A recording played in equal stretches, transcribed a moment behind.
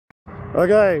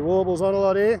Okay, warbles on a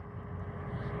lot here,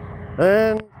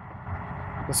 and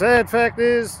the sad fact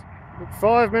is that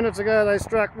 5 minutes ago they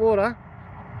struck water.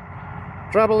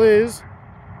 Trouble is,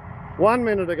 1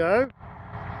 minute ago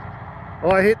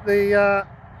I hit the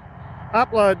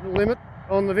upload limit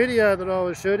on the video that I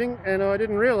was shooting, and I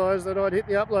didn't realise that I'd hit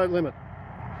the upload limit.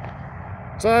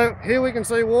 So here we can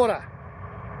see water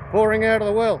pouring out of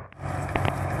the well.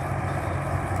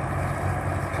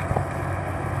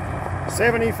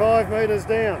 75 metres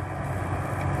down.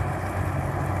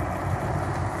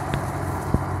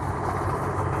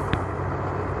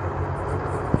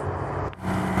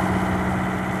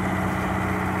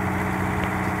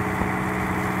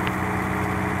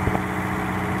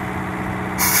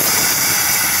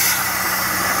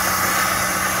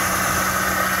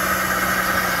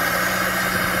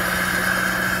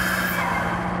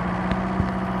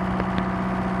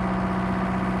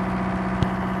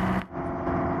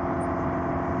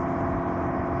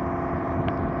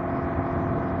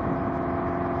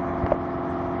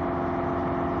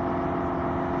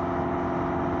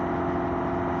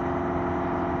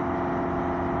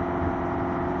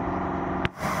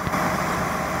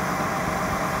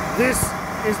 This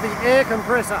is the air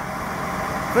compressor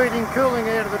feeding cooling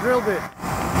out of the drill bit.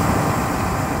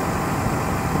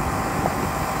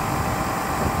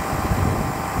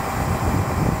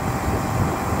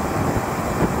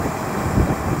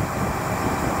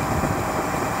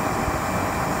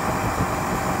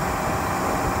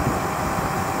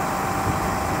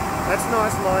 That's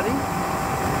nice lighting.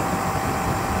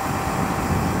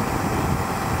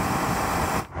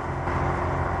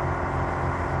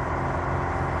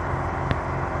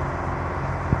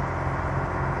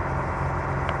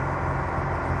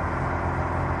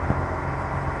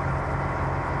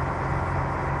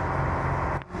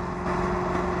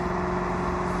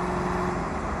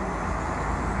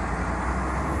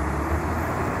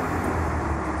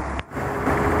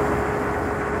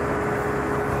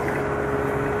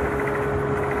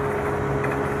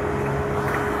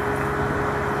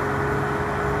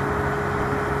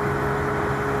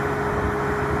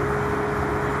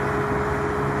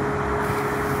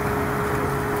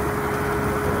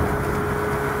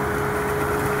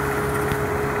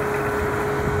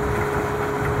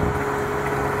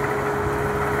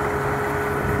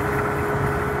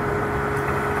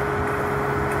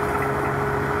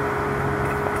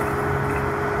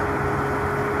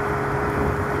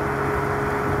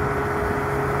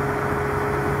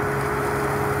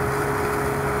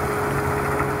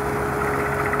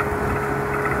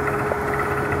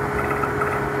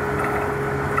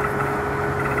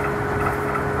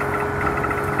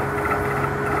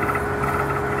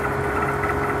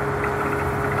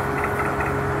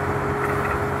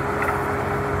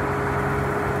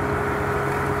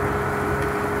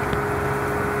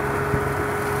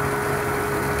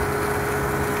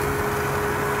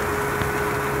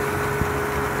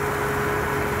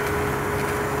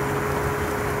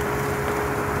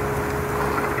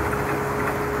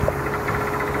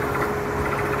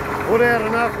 Put out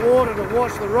enough water to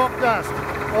wash the rock dust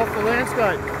off the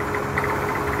landscape.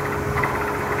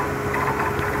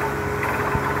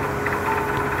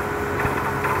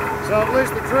 So at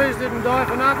least the trees didn't die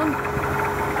for nothing.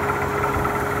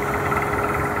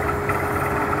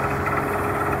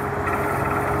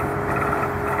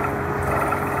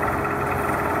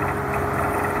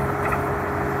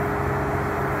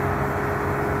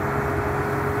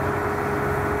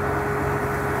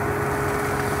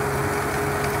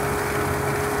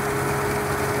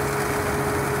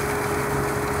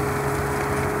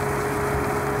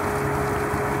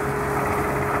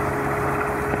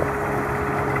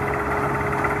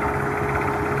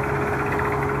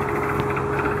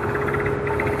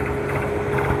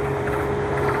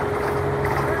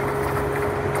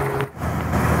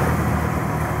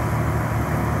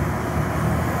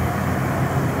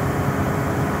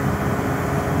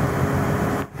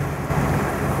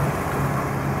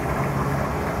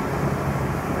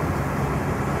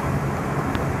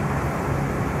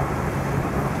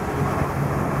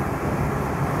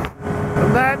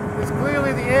 And that is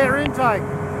clearly the air intake.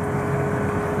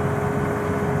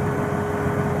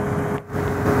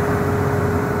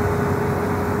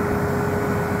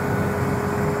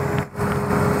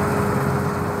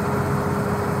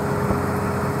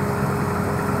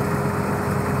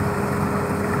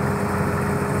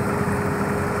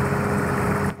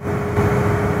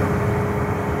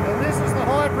 And this is the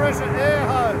high pressure air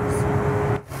hose.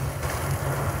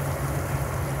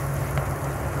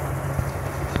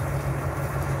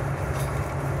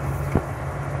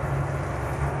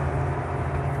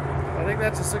 I think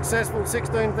that's a successful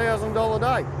 $16,000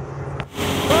 day.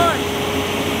 Bye!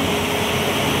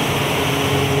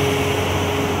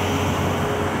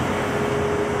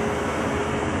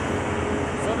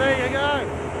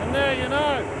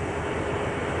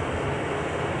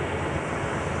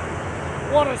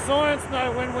 science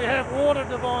know when we have water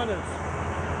diviners.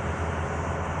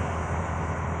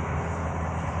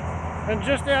 And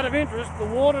just out of interest, the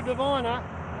water diviner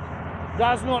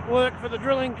does not work for the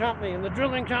drilling company, and the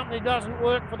drilling company doesn't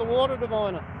work for the water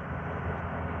diviner.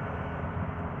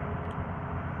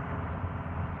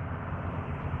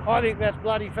 I think that's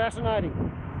bloody fascinating.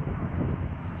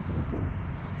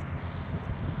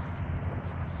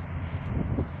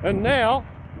 And now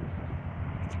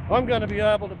I'm going to be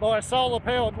able to buy solar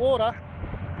powered water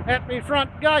at my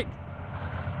front gate,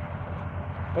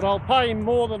 but I'll pay him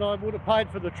more than I would have paid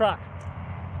for the truck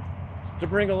to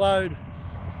bring a load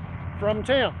from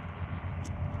town.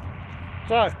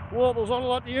 So, warbles on a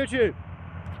lot to YouTube.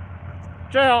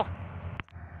 Ciao.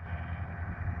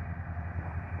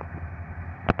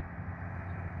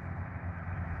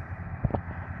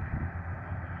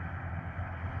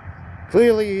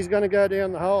 Clearly he's going to go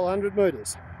down the whole 100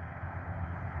 metres.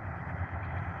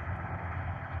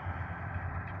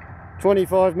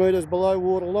 25 metres below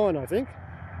water line, I think,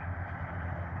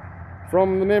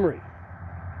 from the memory.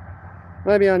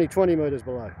 Maybe only 20 metres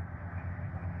below.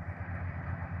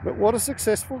 But what a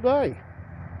successful day.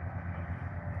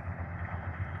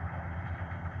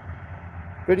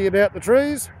 Pity about the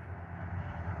trees,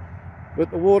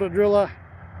 but the water driller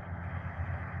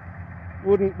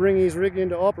wouldn't bring his rig in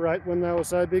to operate when they were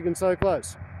so big and so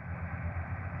close.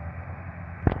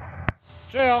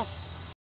 Ciao.